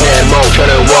내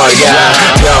목표는 월가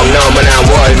병 너무나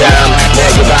월담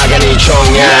내게 박아니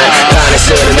총알 판에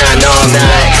쓰는 난 all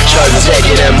night 철든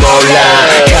새끼는 몰라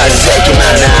가진 새끼만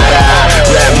알아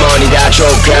랩 머니 다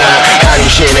좁가 한국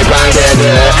시내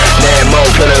관계들 내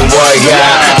목표는 월가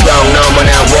병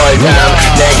너무나 월담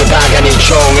내게 박아니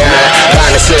총알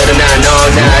판에 쓰는 난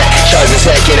all night 철든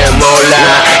새끼는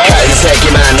몰라 가진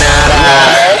새끼만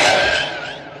알아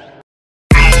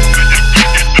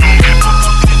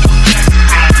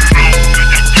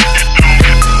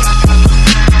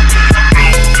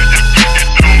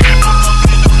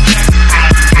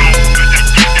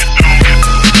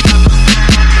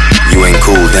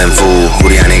Damn fool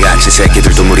우리 안에 갇힌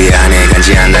새끼들도 무리 안에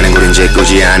간지 않다는 구린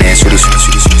짓꾸지 안에 수리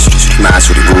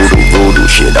마술이 voodoo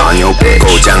shit on your bitch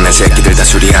고장난 새끼들 다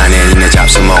수리 안에 있네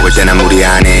잡숴먹을 때나 무리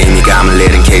안에 이미 감을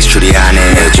잃은 케이스 추리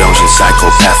안에 정신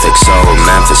psychopathic soul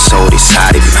Memphis 소리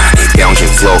살인마니 병신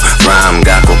flow rhyme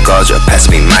갖고 꺼져 pass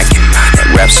me mic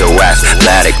rap so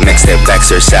athletic 믹스테잎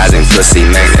exercising pussy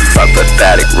magnet fuck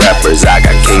pathetic rappers I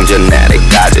got king genetic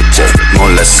가지지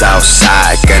몰라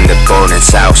southside 근데 born in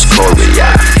South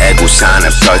Korea 해구산을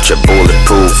펼쳐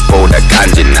bulletproof 보다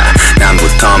간지나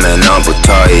남부터면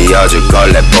너부터 이어줄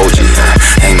걸래 보지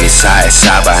핵미사일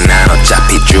쏴봐 난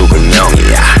어차피 죽을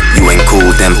명이야 You ain't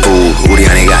cool damn fool 우리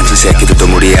안에 갇힌 새끼들도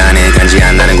무리 안에 간지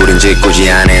않나는 구린 짓궂이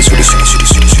안해 수리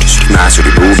마술이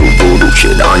부두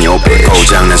shit on your bitch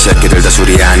고장난 새끼들 다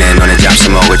수리 안해 너네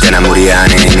잡숴먹을 때나 무리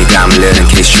안해 이미 감을 내는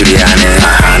케이스 추리 안해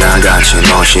하나같이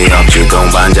멋이 없지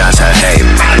동반자살해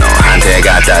임마 너한테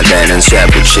갖다 대는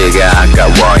쇠붙이가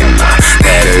아까워 임마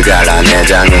배를 갈라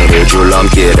내장으로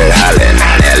줄넘기를 할래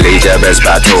난 엘리자베스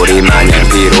바토리 마냥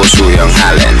피로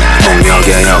수영할래 난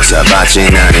폭력의 역사 받지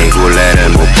난 이 굴레를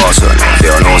못 벗어나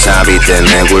변호사비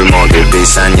때문에 굶어도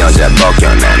비싼 여자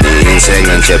벗겨나 네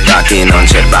인생은 쳇바퀴 넌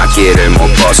쳇바퀴를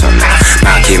못 벗어나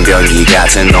막힌 변기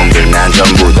같은 놈들 난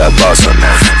전부 다 벗어나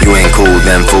You ain't cool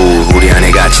then fool 우리 안에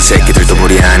같이 새끼들도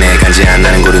무리 안해 간지 안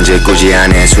나는 굴은 짓궂이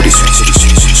안해 수리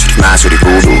마술이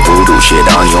부두 shit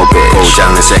on your bitch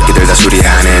고장난 새끼들 다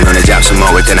수리하네 너네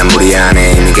잡숴먹을 때 난 무리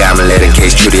안해 이미 감을 내린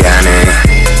케이스 추리 안해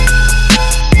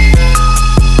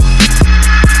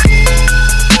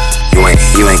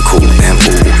You ain't cool then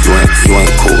fool You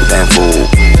ain't cool then fool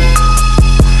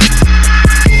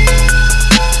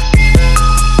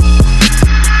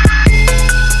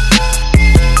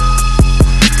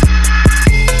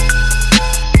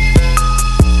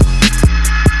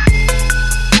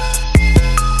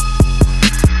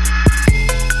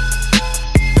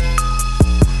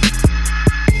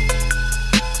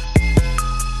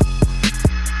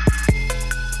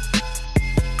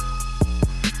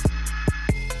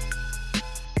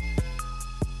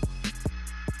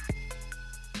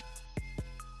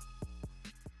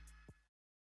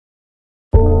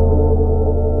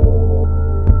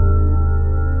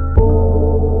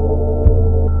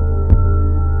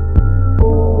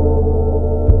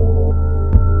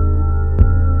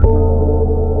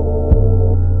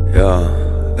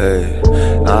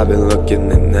I've been looking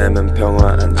내 내면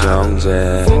평화 안정제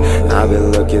I've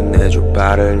been looking 내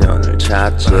족발을 년을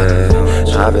찾지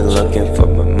I've been looking for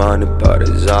my money but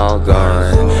it's all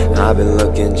gone I've been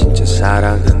looking 진짜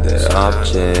사랑 근데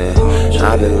없지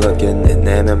I've been looking 내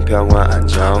내면 평화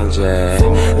안정제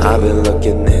I've been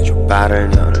looking 내 족발을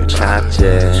년을 찾지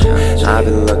I've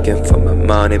been looking for my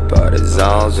money but it's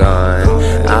all gone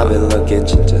I've been looking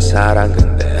진짜 사랑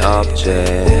근데 없지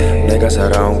내가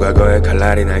살아온 과거의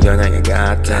칼날이 날 겨냥해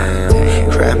goddamn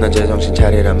KRAMP 넌 제정신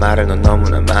차리란 말을 넌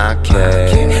너무나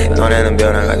막해 너네는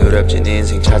변화가 두렵지 네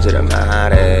인생 찾으란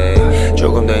말해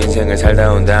조금 더 인생을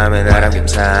살다 온 다음에 나랑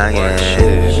감상해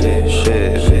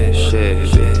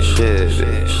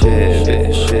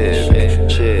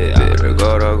앞을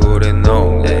걸어 구린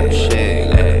놈들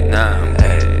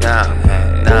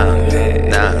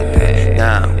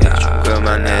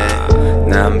그만해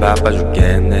난 바빠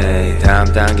죽겠네 다음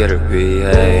단계를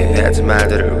위해 내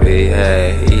말들을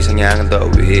위해 이 성향은 더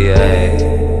위해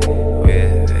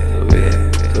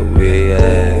더 위해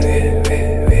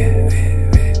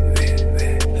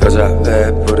여자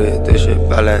배 뿌리듯이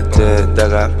빨래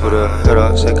뜯다가 뿌려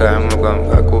여러 색깔 물건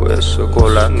갖고 있어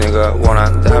골라 네가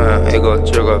원한다면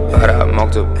이것저것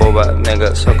빨아먹듯 뽑아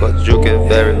내가 섞어줄게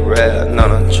very rare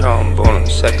너는 처음 보는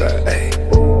색깔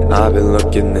I've been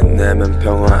looking 내 내면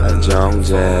평화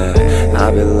안정제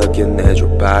I've been looking 내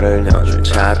족발을 년을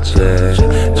찾지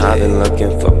I've been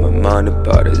looking for my money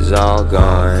but it's all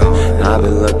gone I've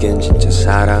been looking 진짜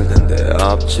사랑 근데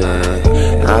없지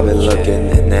I've been looking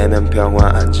내 내면 평화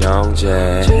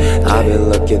안정제 I've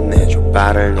been looking 내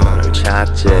족발을 년을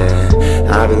찾지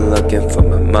I've been looking for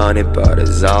my money but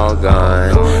it's all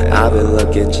gone I've been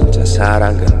looking 진짜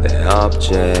사랑 근데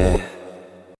없지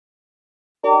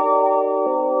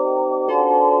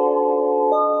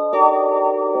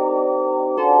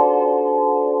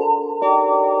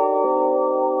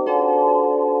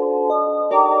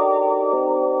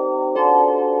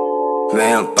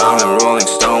매일 밤에 Rolling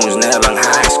Stones 내 방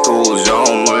high school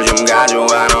zone 물 좀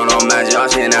가져와 넌 엄마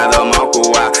젖이나도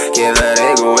먹고 와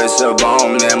기다리고 있어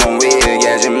봄 내 몸 위에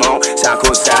계신 몸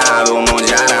쌓고 살아도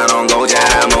모자라 넌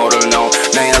고자라 모를 놈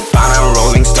매일 밤에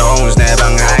Rolling Stones 내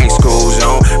방 high school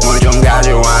zone 물 좀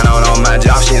가져와 넌 엄마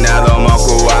젖이나도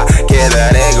먹고 와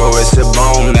기다리고 있어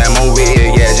봄 내 몸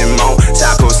위에 계신 몸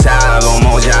쌓고 살아도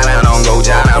모자라 넌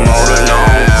고자라 모를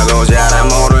놈 고자라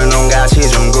모를 놈 같이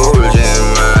좀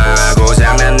굴지마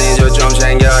고장난 니저 좀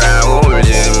챙겨라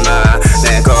울지마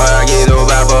내 거하기도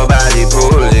바빠 바지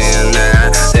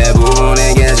풀지나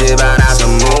대부분의 게집 안아서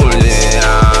물지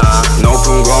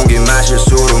높은 공기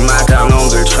마실수록 막한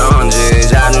놈들 천지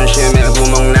자존심에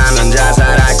구멍 나면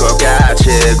자살할 것 같이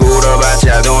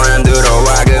굴어봤자 돈 안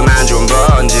들어와 그만 좀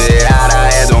번지 알아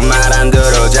해도 말 안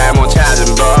들어 잘못 찾아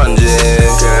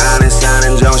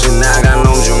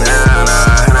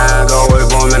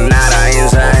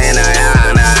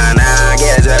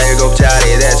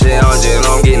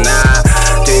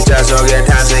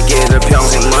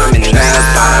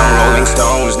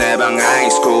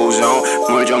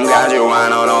물 좀 가져와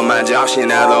넌 엄마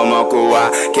접시나도 먹고 와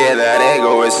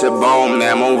기다리고 있어 봄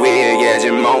내 몸 위에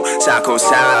계진 몸 쌓고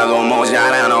살아도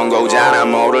모자라 넌 고자라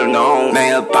모를 놈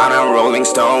매일 밤은 Rolling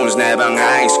Stones 내 방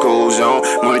high school zone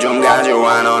물 좀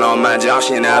가져와 넌 엄마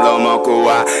접시나도 먹고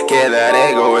와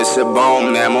기다리고 있어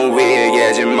봄 내 몸 위에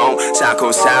계진 몸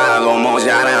쌓고 살아도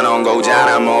모자라 넌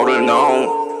고자라 모를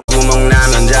놈 구멍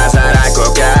나면 자살할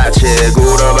것 같이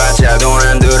굴어봤자 돈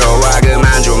안 들어와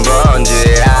그만 좀 번지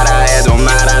알아 해도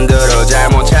말 안 들어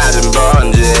잘못 찾은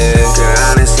번지 그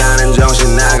안에 사는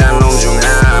정신 나간 놈 중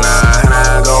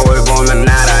하나 거울 보면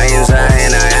나라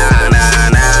인사해놔야 하나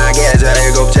나 계좌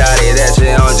 7자리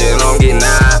대체 언제 넘기나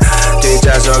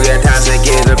뒷좌석에 탄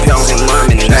새끼들 평생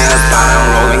멀미나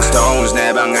내가 Rolling Stones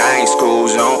내 방 high school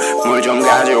zone 물 좀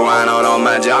가져와 넌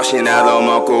엄마 접시나도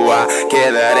먹고 와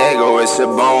기다리고 있어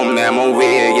봄 내 몸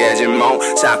위에 계진 몸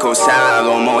쌓고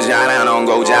살아도 모자라 넌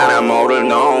고자라 모를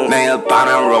놈 매일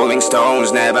밤은 Rolling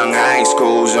Stones 내 방 high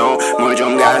school zone 물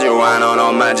좀 가져와 넌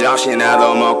엄마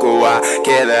접시나도 먹고 와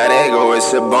기다리고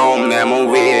있어 봄 내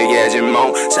몸 위에 계진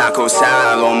몸 쌓고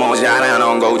살아도 모자라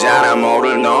넌 고자라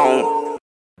모를 놈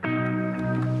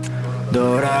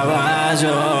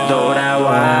돌아와줘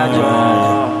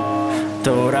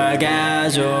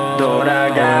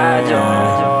돌아가줘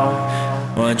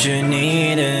What you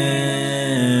need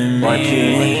in me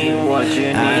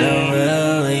I don't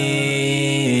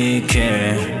really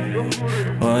care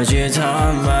What you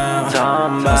talking about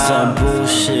That's some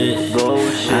bullshit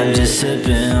I'm just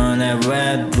sipping on that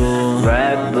Red Bull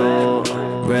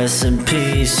Rest in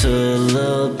peace,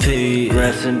 Lil P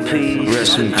Rest in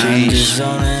peace I'm just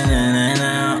zoning in and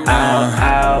out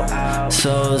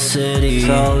Soul City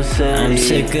I'm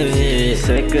sick of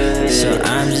it So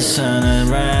I'm just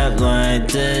tryna rap like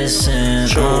this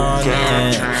and all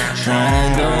that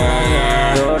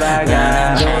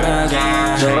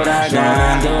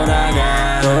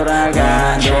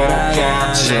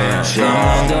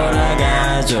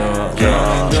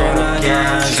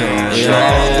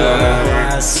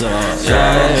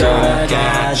나는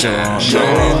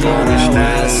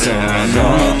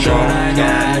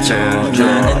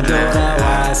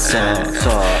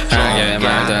하게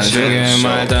말든 주게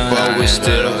말든 But we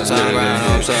still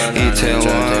상관없어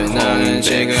이태원 나는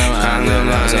지금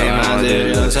하늘만이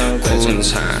만들어서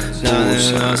군산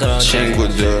부산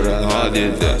친구들은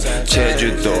어디든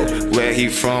제주도 Where he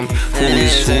from? Who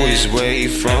is where he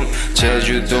from?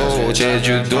 제주도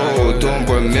돈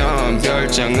벌면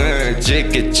별장을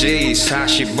짓겠지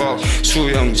 40억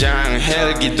수영장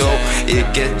헬기도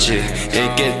있겠지 내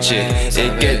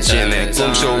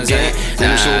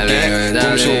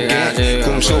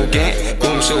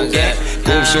꿈속에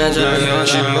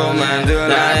현실로 만들라고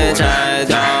나의 잘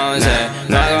동생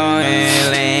너고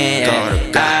일리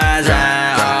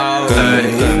가자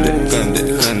근데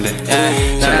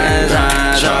나는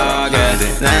사적에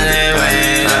나는 왜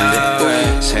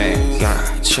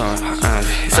생각처럼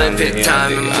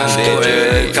슬핏하면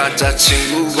뭐해 가짜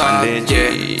친구가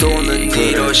또는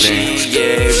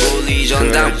이러시에 물리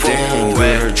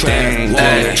전당포에 물리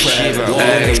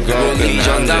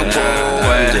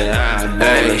전당포에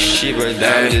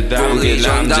물리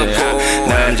전당포에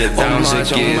남자다운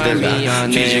새끼들이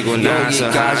뒤지고 나서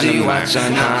하는 말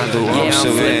하나도 없어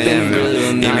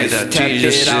왜냐면 이미 다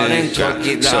뒤졌으니까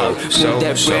So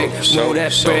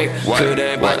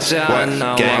what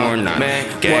gang or not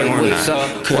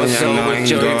그냥 너인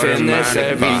걸 말해봐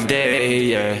every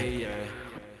day, yeah.